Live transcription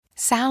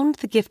Sound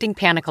the gifting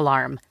panic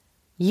alarm.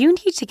 You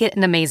need to get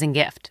an amazing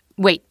gift.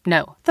 Wait,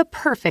 no, the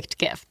perfect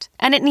gift.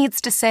 And it needs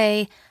to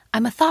say,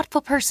 I'm a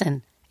thoughtful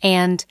person,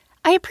 and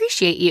I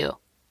appreciate you,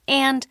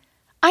 and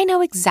I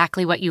know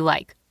exactly what you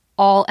like,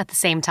 all at the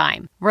same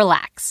time.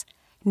 Relax.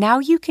 Now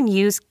you can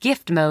use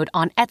gift mode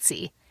on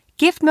Etsy.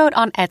 Gift mode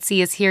on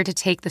Etsy is here to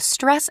take the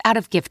stress out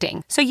of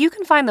gifting so you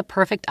can find the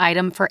perfect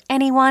item for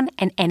anyone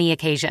and any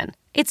occasion.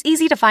 It's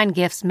easy to find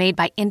gifts made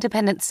by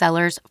independent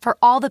sellers for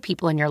all the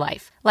people in your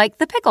life, like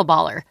the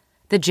pickleballer,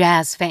 the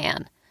jazz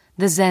fan,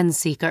 the Zen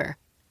seeker,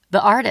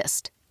 the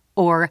artist,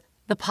 or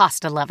the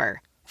pasta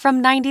lover.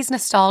 From 90s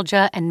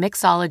nostalgia and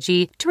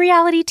mixology to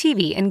reality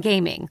TV and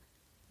gaming,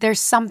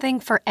 there's something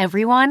for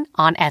everyone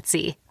on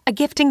Etsy. A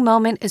gifting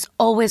moment is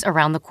always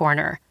around the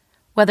corner.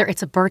 Whether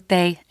it's a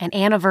birthday, an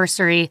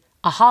anniversary,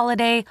 a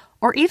holiday,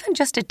 or even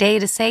just a day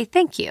to say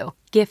thank you,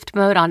 Gift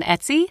Mode on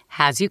Etsy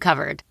has you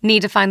covered.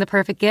 Need to find the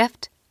perfect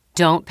gift?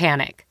 Don't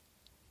panic.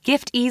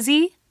 Gift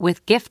easy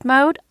with Gift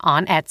Mode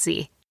on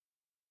Etsy.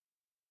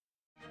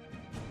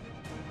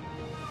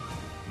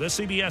 The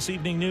CBS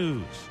Evening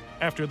News,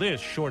 after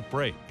this short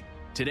break.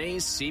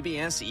 Today's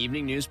CBS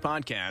Evening News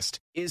podcast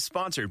is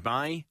sponsored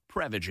by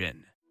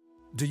Prevagen.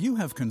 Do you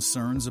have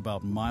concerns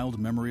about mild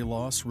memory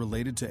loss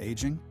related to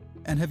aging?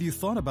 And have you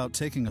thought about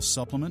taking a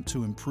supplement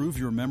to improve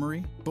your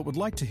memory, but would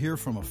like to hear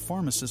from a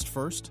pharmacist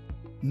first?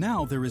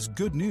 Now there is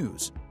good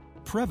news.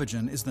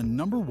 Prevagen is the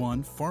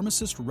 #1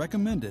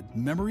 pharmacist-recommended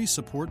memory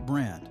support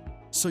brand,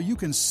 so you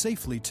can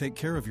safely take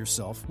care of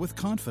yourself with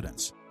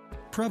confidence.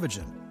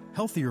 Prevagen,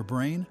 healthier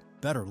brain,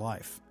 better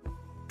life.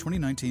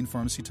 2019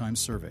 Pharmacy Times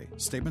survey.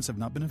 Statements have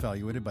not been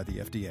evaluated by the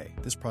FDA.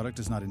 This product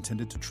is not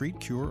intended to treat,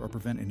 cure, or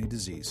prevent any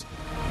disease.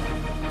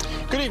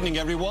 Good evening,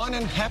 everyone,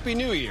 and Happy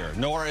New Year.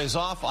 Norah is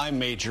off. I'm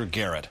Major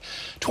Garrett.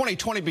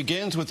 2020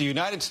 begins with the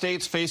United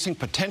States facing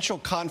potential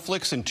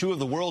conflicts in two of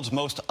the world's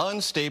most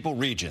unstable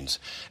regions.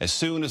 As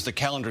soon as the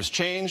calendars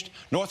changed,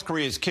 North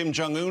Korea's Kim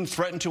Jong-un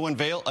threatened to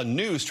unveil a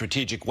new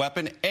strategic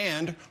weapon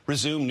and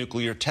resume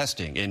nuclear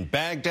testing. In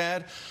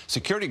Baghdad,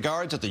 security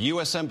guards at the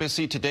U.S.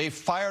 Embassy today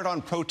fired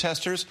on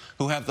protesters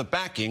who have the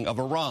backing of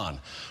Iran.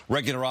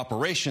 Regular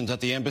operations at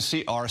the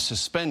embassy are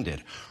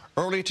suspended.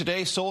 Early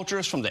today,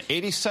 soldiers from the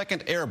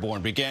 82nd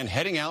Airborne began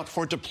heading out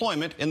for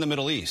deployment in the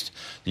Middle East.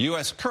 The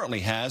U.S. currently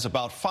has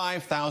about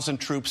 5,000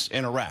 troops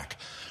in Iraq.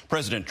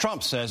 President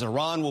Trump says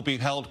Iran will be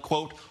held,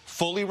 quote,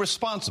 fully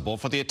responsible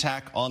for the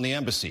attack on the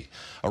embassy.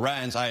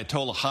 Iran's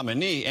Ayatollah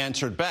Khamenei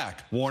answered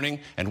back,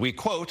 warning, and we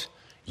quote,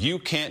 you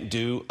can't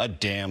do a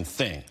damn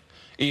thing.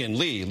 Ian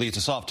Lee leads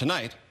us off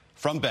tonight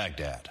from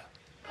Baghdad.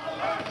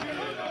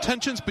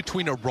 Tensions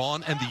between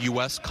Iran and the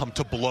U.S. come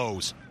to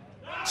blows.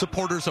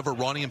 Supporters of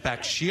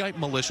Iranian-backed Shiite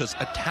militias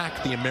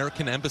attacked the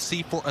American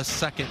embassy for a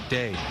second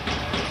day.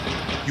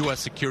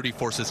 U.S. security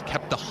forces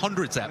kept the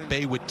hundreds at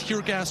bay with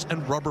tear gas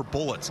and rubber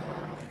bullets.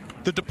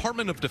 The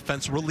Department of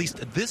Defense released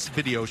this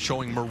video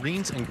showing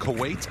Marines in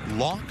Kuwait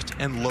locked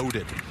and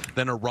loaded,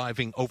 then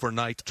arriving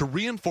overnight to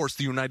reinforce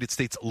the United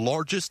States'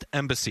 largest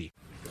embassy,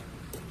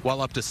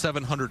 while up to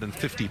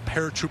 750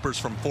 paratroopers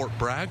from Fort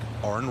Bragg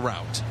are en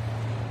route.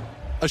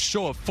 A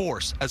show of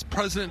force as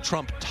President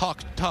Trump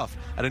talked tough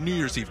at a New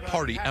Year's Eve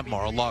party at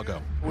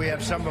Mar-a-Lago. We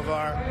have some of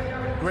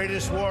our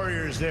greatest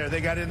warriors there.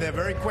 They got in there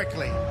very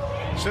quickly.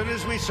 As soon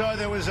as we saw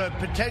there was a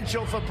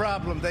potential for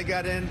problem, they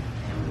got in,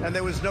 and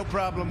there was no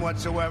problem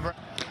whatsoever.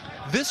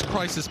 This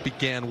crisis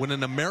began when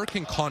an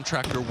American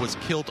contractor was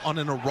killed on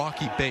an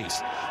Iraqi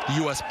base. The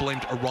U.S.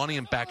 blamed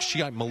Iranian-backed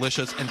Shiite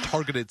militias and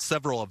targeted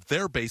several of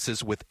their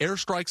bases with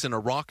airstrikes in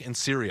Iraq and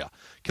Syria,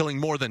 killing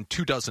more than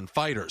 24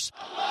 fighters.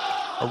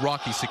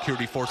 Iraqi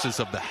security forces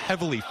of the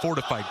heavily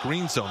fortified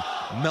Green Zone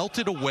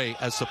melted away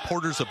as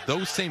supporters of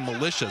those same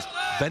militias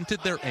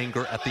vented their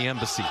anger at the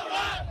embassy.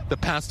 The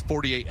past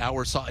 48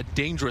 hours saw a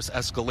dangerous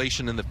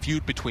escalation in the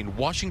feud between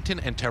Washington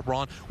and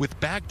Tehran, with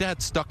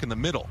Baghdad stuck in the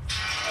middle.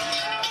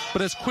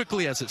 But as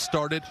quickly as it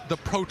started, the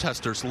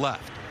protesters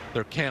left.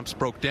 Their camps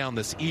broke down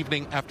this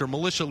evening after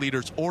militia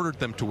leaders ordered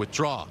them to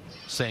withdraw,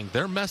 saying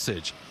their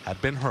message had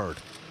been heard.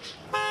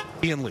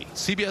 Ian Lee,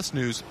 CBS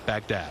News,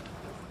 Baghdad.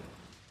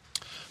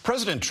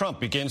 President Trump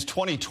begins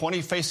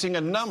 2020 facing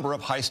a number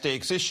of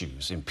high-stakes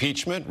issues: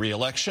 impeachment,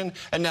 re-election,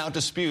 and now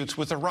disputes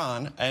with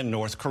Iran and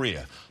North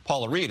Korea.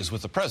 Paula Reed is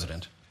with the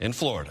president in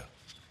Florida.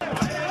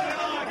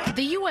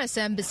 The U.S.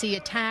 Embassy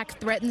attack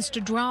threatens to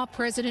draw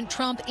President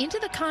Trump into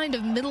the kind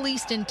of Middle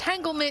East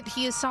entanglement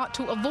he has sought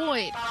to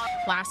avoid.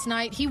 Last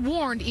night, he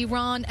warned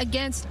Iran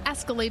against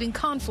escalating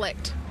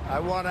conflict.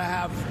 I want to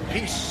have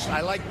peace.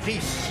 I like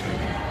peace.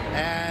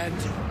 And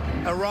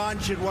Iran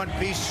should want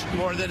peace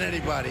more than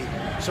anybody.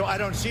 So I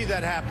don't see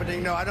that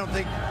happening. No, I don't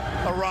think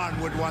Iran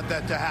would want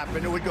that to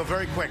happen. It would go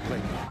very quickly.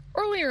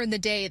 Earlier in the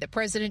day, the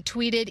president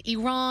tweeted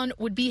Iran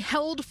would be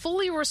held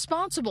fully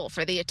responsible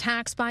for the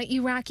attacks by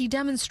Iraqi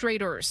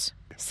demonstrators.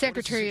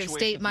 Secretary of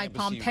State Mike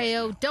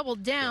Pompeo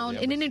doubled down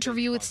in an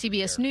interview with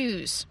CBS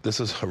News. This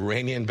is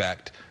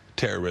Iranian-backed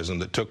terrorism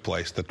that took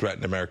place that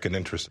threatened American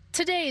interests.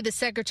 Today, the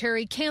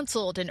secretary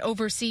canceled an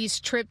overseas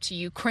trip to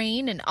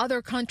Ukraine and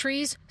other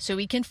countries so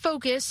he can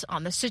focus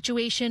on the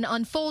situation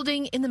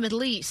unfolding in the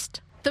Middle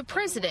East. The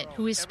president,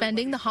 who is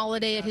spending the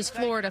holiday at his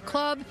Florida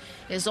club,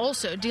 is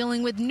also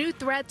dealing with new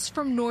threats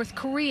from North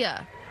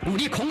Korea,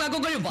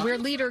 where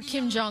leader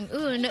Kim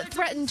Jong-un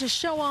threatened to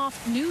show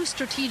off new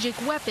strategic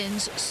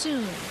weapons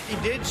soon. He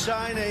did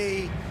sign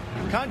a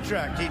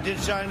contract. He did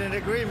sign an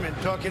agreement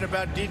talking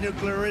about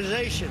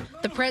denuclearization.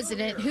 The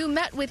president, who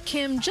met with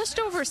Kim just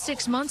over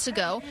 6 months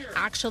ago,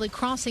 actually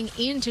crossing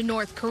into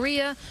North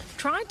Korea,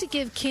 tried to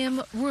give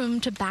Kim room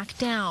to back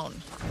down.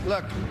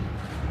 Look,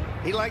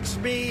 he likes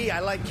me. I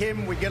like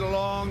him. We get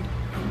along.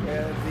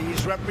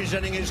 He's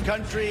representing his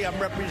country. I'm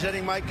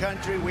representing my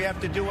country. We have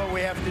to do what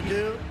we have to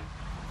do.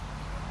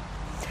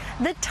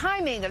 The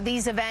timing of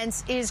these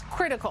events is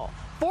critical.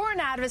 Foreign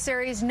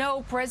adversaries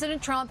know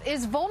President Trump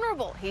is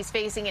vulnerable. He's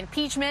facing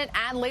impeachment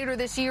and later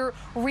this year,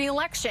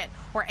 re-election,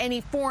 where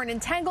any foreign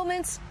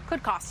entanglements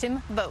could cost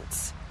him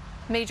votes.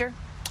 Major?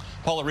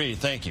 Paula Reed,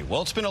 thank you.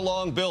 Well, it's been a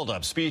long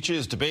build-up.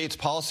 Speeches, debates,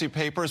 policy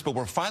papers, but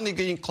we're finally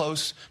getting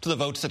close to the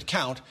votes that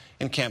count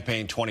in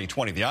campaign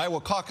 2020. The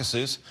Iowa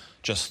caucuses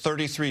just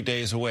 33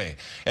 days away.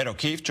 Ed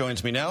O'Keefe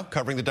joins me now,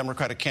 covering the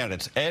Democratic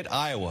candidates. Ed,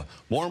 Iowa,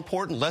 more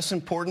important, less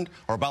important,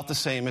 or about the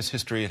same as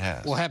history it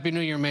has? Well, Happy New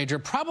Year, Major.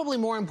 Probably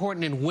more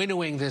important in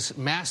winnowing this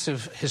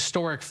massive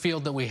historic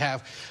field that we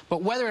have.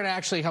 But whether it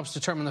actually helps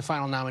determine the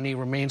final nominee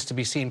remains to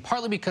be seen,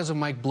 partly because of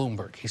Mike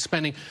Bloomberg. He's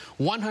spending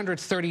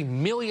 $130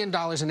 million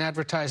in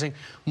advertising,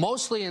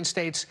 mostly in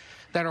states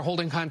that are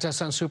holding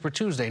contests on Super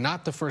Tuesday,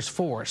 not the first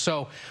four.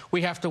 So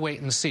we have to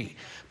wait and see.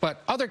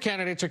 But other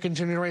candidates are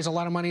continuing to raise a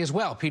lot of money as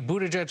well. Pete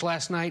Buttigieg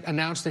last night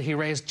announced that he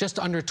raised just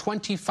under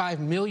 $25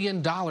 million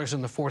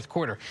in the fourth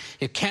quarter.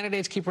 If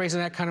candidates keep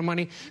raising that kind of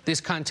money,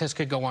 this contest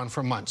could go on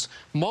for months.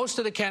 Most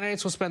of the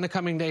candidates will spend the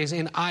coming days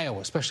in Iowa,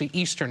 especially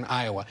eastern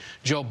Iowa.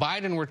 Joe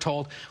Biden, we're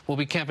told, will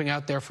be camping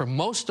out there for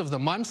most of the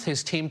month.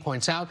 His team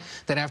points out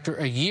that after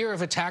a year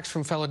of attacks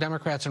from fellow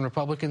Democrats and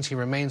Republicans, he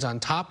remains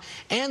on top.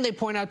 And they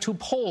point out two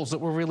polls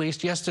that were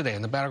released yesterday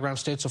in the battleground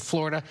states of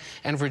Florida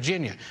and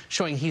Virginia,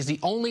 showing he's the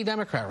only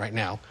Democrat right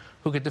now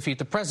who could defeat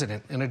the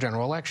president in a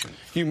general election.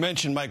 You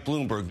mentioned Mike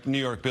Bloomberg, New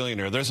York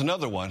billionaire. There's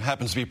another one,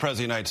 happens to be president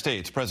of the United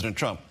States, President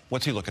Trump.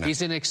 What's he looking at?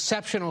 He's in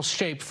exceptional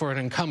shape for an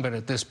incumbent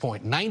at this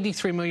point.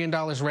 $93 million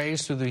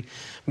raised through the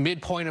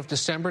midpoint of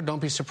December.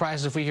 Don't be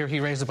surprised if we hear he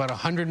raised about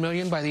 $100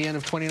 million by the end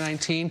of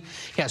 2019.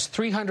 He has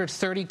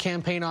 330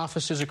 campaign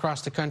offices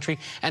across the country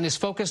and is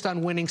focused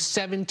on winning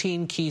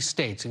 17 key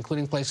states,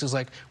 including places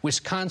like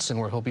Wisconsin,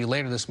 where he'll be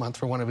later this month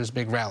for one of his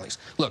big rallies.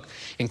 Look,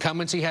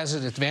 incumbency has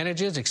its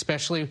advantages,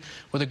 especially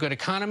with a good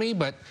economy,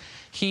 but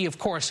he, of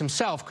course,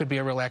 himself could be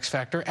a real X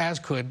factor, as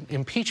could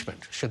impeachment,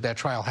 should that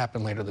trial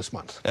happen later this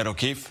month. Ed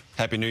O'Keefe,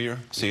 Happy New Year.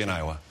 See you in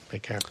Iowa.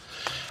 Take care.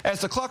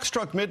 As the clock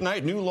struck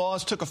midnight, new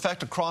laws took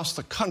effect across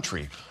the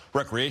country.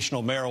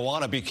 Recreational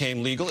marijuana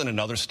became legal in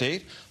another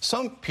state.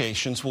 Some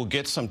patients will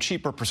get some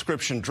cheaper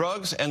prescription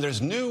drugs, and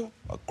there's a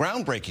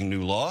groundbreaking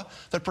new law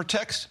that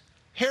protects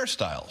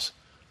hairstyles.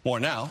 More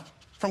now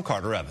from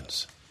Carter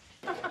Evans.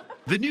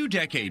 The new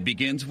decade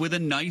begins with a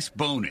nice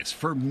bonus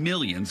for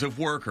millions of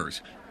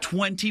workers.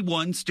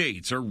 21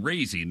 states are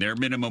raising their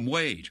minimum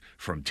wage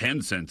from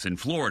 10 cents in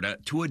Florida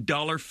to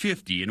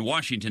 $1.50 in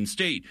Washington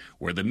state,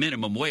 where the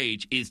minimum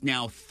wage is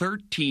now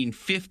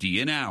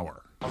 $13.50 an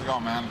hour. How's it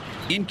going, man?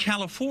 In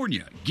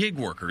California, gig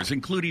workers,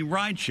 including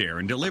rideshare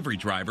and delivery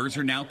drivers,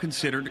 are now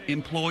considered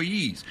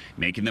employees,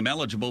 making them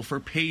eligible for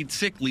paid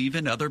sick leave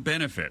and other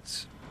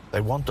benefits. They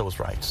want those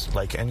rights,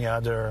 like any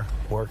other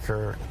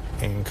worker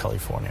in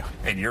California.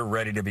 And you're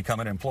ready to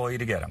become an employee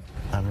to get them?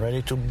 I'm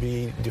ready to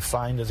be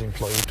defined as an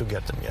employee to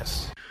get them,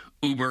 yes.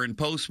 Uber and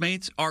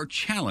Postmates are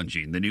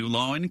challenging the new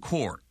law in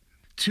court.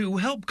 To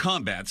help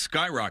combat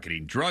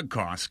skyrocketing drug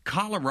costs,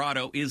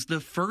 Colorado is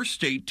the first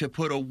state to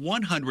put a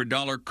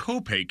 $100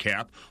 copay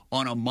cap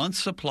on a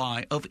month's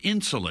supply of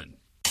insulin.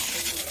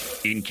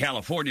 In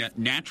California,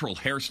 natural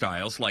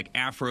hairstyles like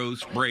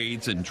afros,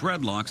 braids, and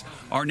dreadlocks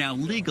are now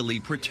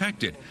legally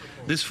protected.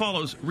 This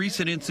follows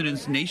recent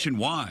incidents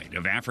nationwide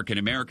of African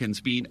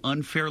Americans being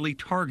unfairly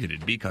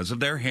targeted because of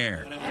their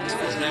hair.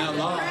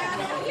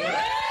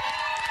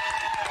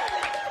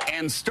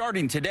 And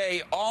starting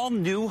today, all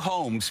new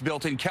homes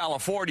built in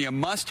California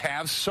must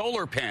have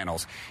solar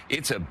panels.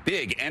 It's a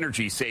big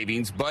energy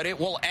savings, but it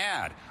will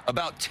add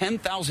about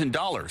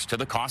 $10,000 to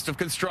the cost of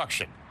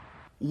construction.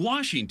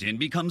 Washington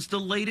becomes the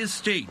latest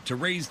state to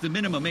raise the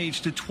minimum age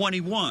to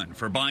 21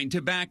 for buying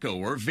tobacco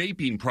or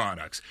vaping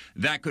products.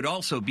 That could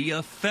also be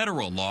a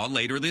federal law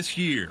later this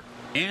year.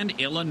 And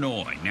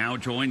Illinois now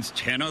joins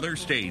 10 other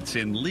states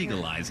in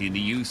legalizing the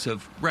use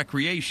of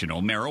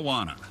recreational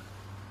marijuana.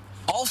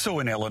 Also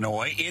in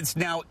Illinois, it's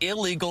now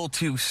illegal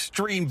to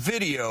stream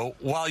video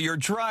while you're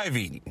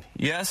driving.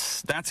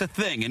 Yes, that's a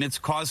thing, and it's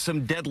caused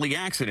some deadly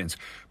accidents,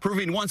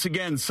 proving once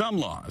again some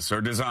laws are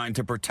designed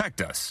to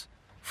protect us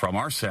from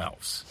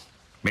ourselves.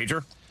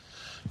 Major?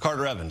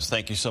 Carter Evans,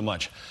 thank you so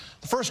much.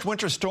 The first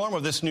winter storm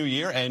of this new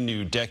year and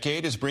new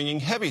decade is bringing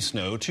heavy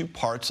snow to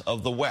parts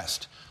of the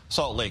West.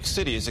 Salt Lake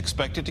City is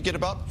expected to get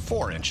about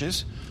 4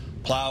 inches.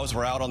 Plows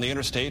were out on the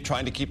interstate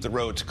trying to keep the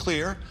roads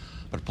clear,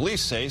 but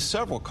police say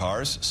several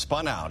cars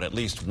spun out. At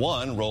least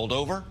one rolled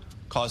over,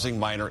 causing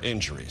minor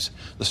injuries.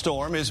 The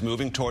storm is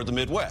moving toward the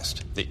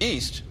Midwest. The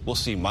East will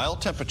see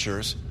mild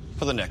temperatures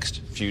for the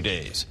next few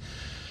days.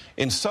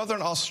 In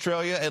southern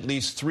Australia, at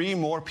least 3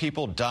 more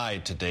people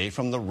died today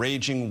from the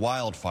raging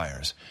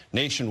wildfires.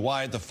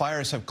 Nationwide, the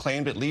fires have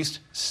claimed at least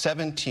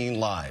 17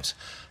 lives.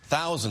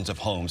 Thousands of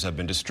homes have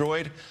been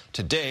destroyed.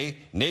 Today,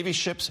 Navy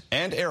ships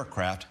and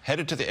aircraft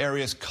headed to the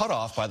areas cut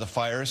off by the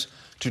fires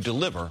to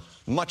deliver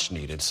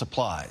much-needed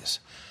supplies.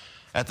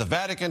 At the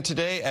Vatican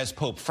today, as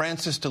Pope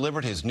Francis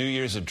delivered his New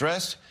Year's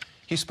address,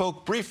 he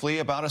spoke briefly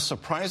about a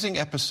surprising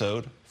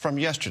episode from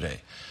yesterday.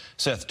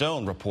 Seth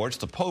Doan reports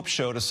the Pope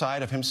showed a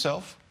side of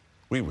himself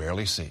we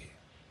rarely see.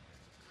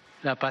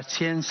 La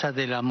pazienza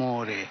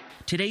dell'amore.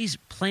 Today's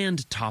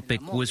planned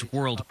topic was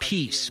world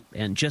peace,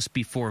 and just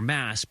before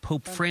Mass,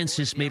 Pope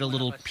Francis made a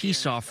little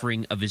peace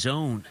offering of his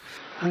own.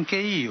 Anche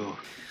io.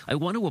 I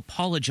want to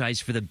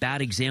apologize for the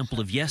bad example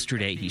of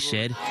yesterday, he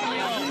said.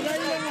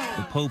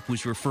 The Pope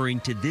was referring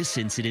to this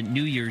incident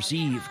New Year's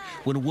Eve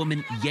when a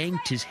woman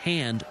yanked his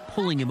hand,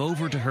 pulling him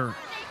over to her.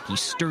 He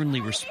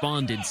sternly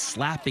responded,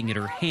 slapping at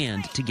her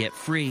hand to get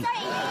free.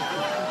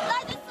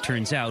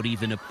 Turns out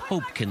even a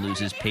pope can lose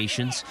his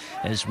patience,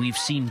 as we've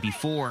seen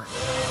before.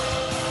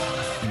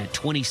 In a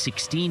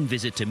 2016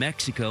 visit to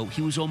Mexico,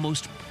 he was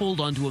almost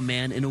pulled onto a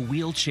man in a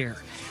wheelchair.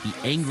 He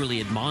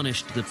angrily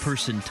admonished the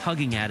person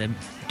tugging at him,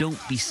 "Don't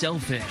be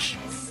selfish."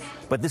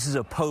 But this is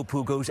a pope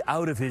who goes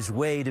out of his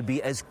way to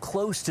be as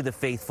close to the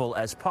faithful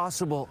as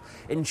possible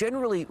and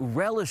generally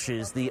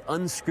relishes the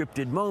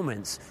unscripted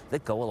moments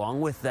that go along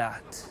with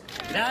that.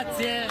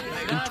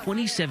 In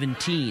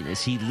 2017,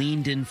 as he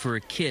leaned in for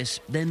a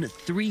kiss, then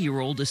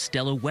 3-year-old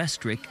Estella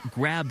Westrick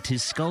grabbed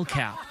his skull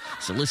cap,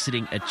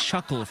 soliciting a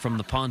chuckle from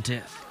the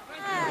pontiff.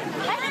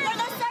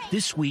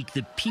 This week,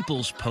 the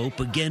People's Pope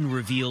again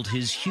revealed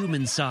his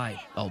human side,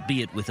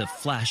 albeit with a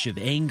flash of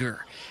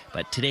anger.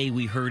 But today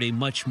we heard a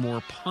much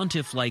more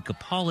pontiff-like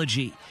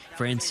apology.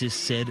 Francis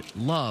said,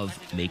 "Love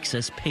makes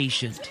us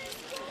patient."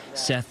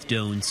 Seth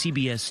Doan,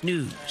 CBS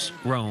News,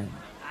 Rome.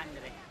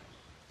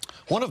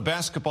 One of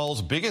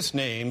basketball's biggest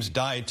names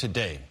died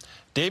today.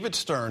 David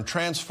Stern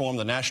transformed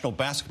the National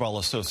Basketball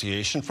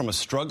Association from a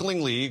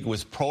struggling league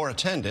with poor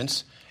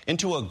attendance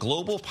into a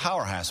global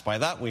powerhouse. By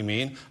that we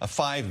mean a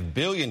 $5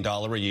 billion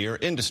a year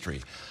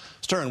industry.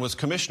 Stern was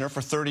commissioner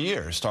for 30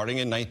 years, starting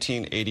in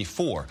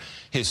 1984.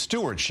 His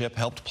stewardship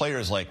helped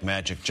players like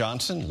Magic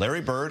Johnson, Larry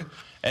Bird,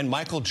 and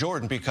Michael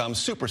Jordan become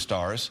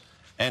superstars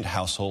and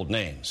household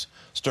names.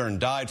 Stern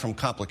died from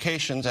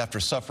complications after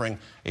suffering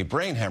a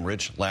brain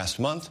hemorrhage last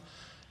month.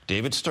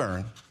 David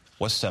Stern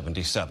was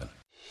 77.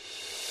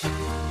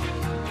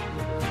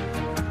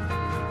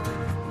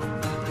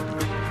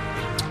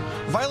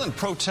 Violent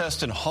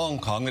protests in Hong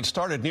Kong that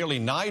started nearly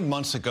 9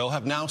 months ago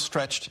have now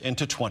stretched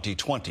into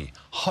 2020.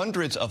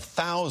 Hundreds of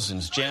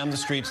thousands jammed the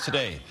streets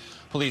today.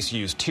 Police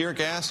used tear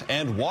gas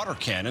and water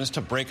cannons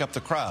to break up the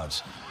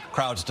crowds.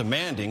 Crowds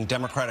demanding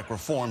democratic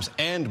reforms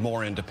and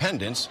more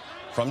independence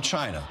from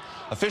China.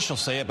 Officials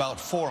say about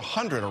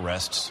 400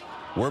 arrests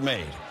were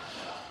made.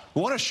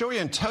 We want to show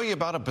you and tell you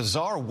about a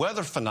bizarre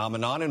weather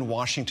phenomenon in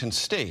Washington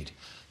state.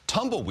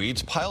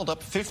 Tumbleweeds piled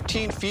up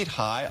 15 feet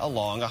high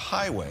along a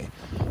highway.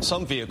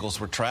 Some vehicles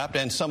were trapped,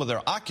 and some of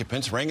their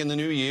occupants rang in the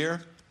new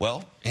year,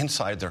 well,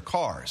 inside their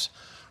cars.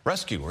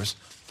 Rescuers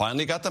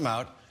finally got them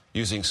out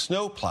using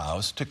snow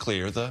plows to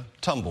clear the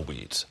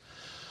tumbleweeds.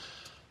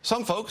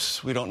 Some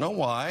folks, we don't know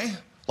why,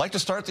 like to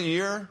start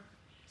the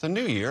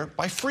new year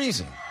by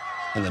freezing.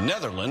 In the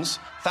Netherlands,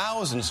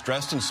 thousands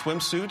dressed in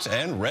swimsuits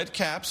and red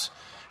caps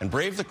and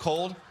braved the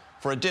cold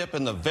for a dip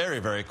in the very,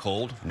 very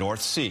cold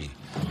North Sea.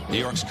 New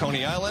York's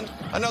Coney Island,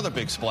 another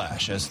big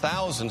splash as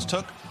thousands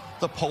took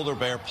the polar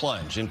bear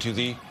plunge into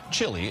the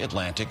chilly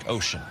Atlantic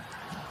Ocean.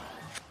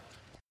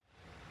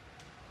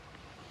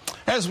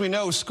 As we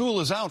know, school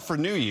is out for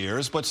New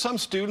Year's, but some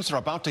students are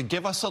about to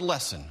give us a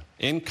lesson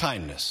in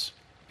kindness.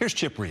 Here's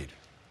Chip Reed.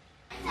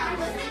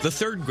 The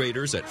third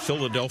graders at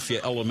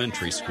Philadelphia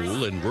Elementary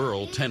School in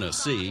rural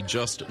Tennessee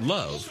just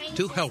love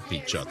to help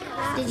each other.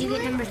 Did you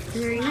get number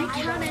 3?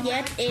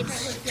 Yep,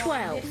 it's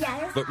 12.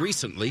 But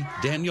recently,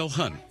 Daniel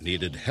Hunt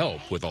needed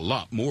help with a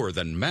lot more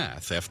than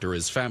math after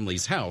his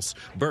family's house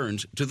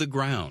burned to the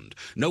ground.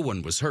 No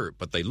one was hurt,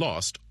 but they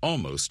lost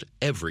almost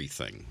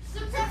everything.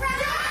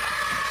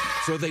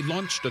 So they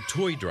launched a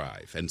toy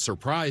drive and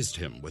surprised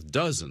him with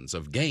dozens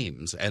of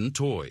games and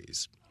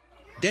toys.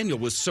 Daniel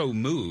was so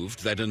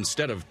moved that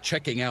instead of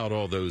checking out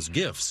all those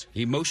gifts,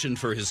 he motioned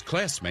for his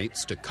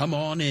classmates to come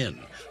on in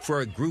for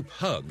a group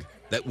hug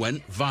that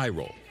went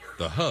viral.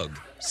 The hug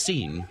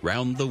seen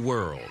round the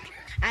world.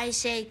 I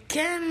said,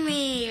 "Come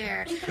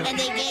here," and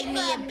they gave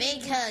me a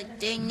big hug.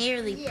 They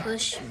nearly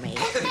pushed me.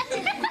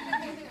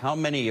 How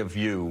many of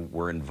you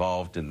were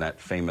involved in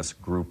that famous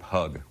group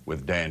hug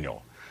with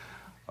Daniel?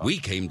 We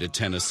came to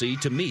Tennessee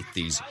to meet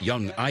these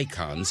young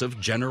icons of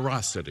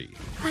generosity.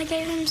 I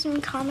gave him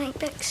some comic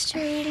books to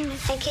read.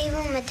 I gave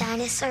him a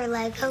dinosaur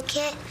Lego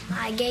kit.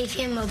 I gave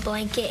him a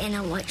blanket and a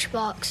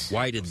lunchbox.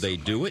 Why did they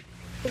do it?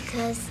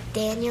 Because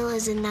Daniel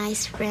is a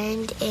nice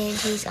friend, and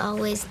he's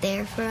always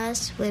there for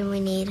us when we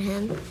need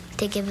him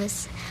to give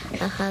us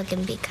a hug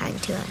and be kind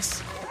to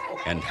us.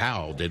 And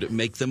how did it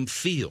make them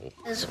feel?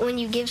 Because when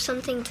you give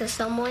something to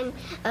someone,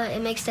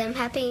 it makes them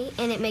happy,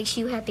 and it makes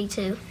you happy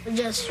too.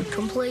 Just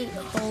complete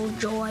whole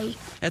joy.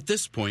 At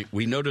this point,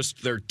 we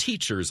noticed their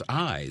teachers'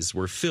 eyes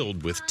were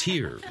filled with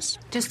tears.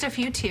 Just a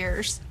few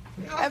tears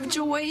of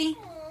joy.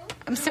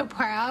 I'm so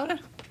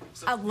proud.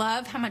 I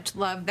love how much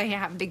love they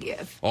have to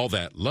give. All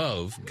that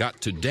love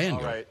got to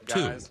Daniel,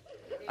 too.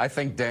 I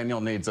think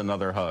Daniel needs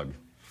another hug.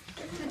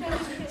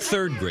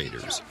 Third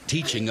graders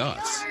teaching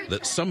us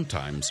that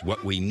sometimes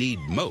what we need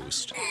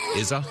most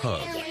is a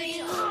hug.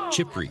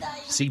 Chip Reed,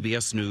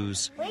 CBS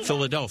News,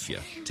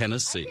 Philadelphia,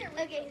 Tennessee.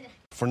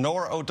 For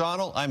Norah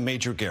O'Donnell, I'm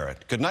Major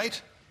Garrett. Good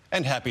night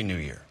and Happy New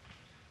Year.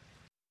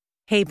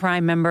 Hey,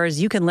 Prime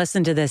members, you can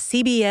listen to the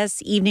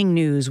CBS Evening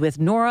News with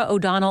Norah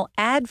O'Donnell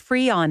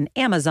ad-free on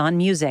Amazon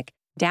Music.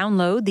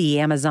 Download the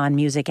Amazon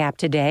Music app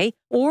today,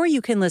 or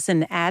you can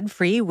listen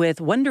ad-free with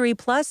Wondery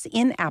Plus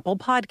in Apple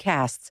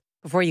Podcasts.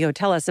 Before you go,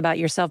 tell us about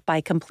yourself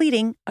by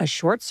completing a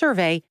short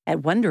survey at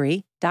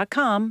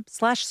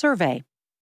Wondery.com/survey.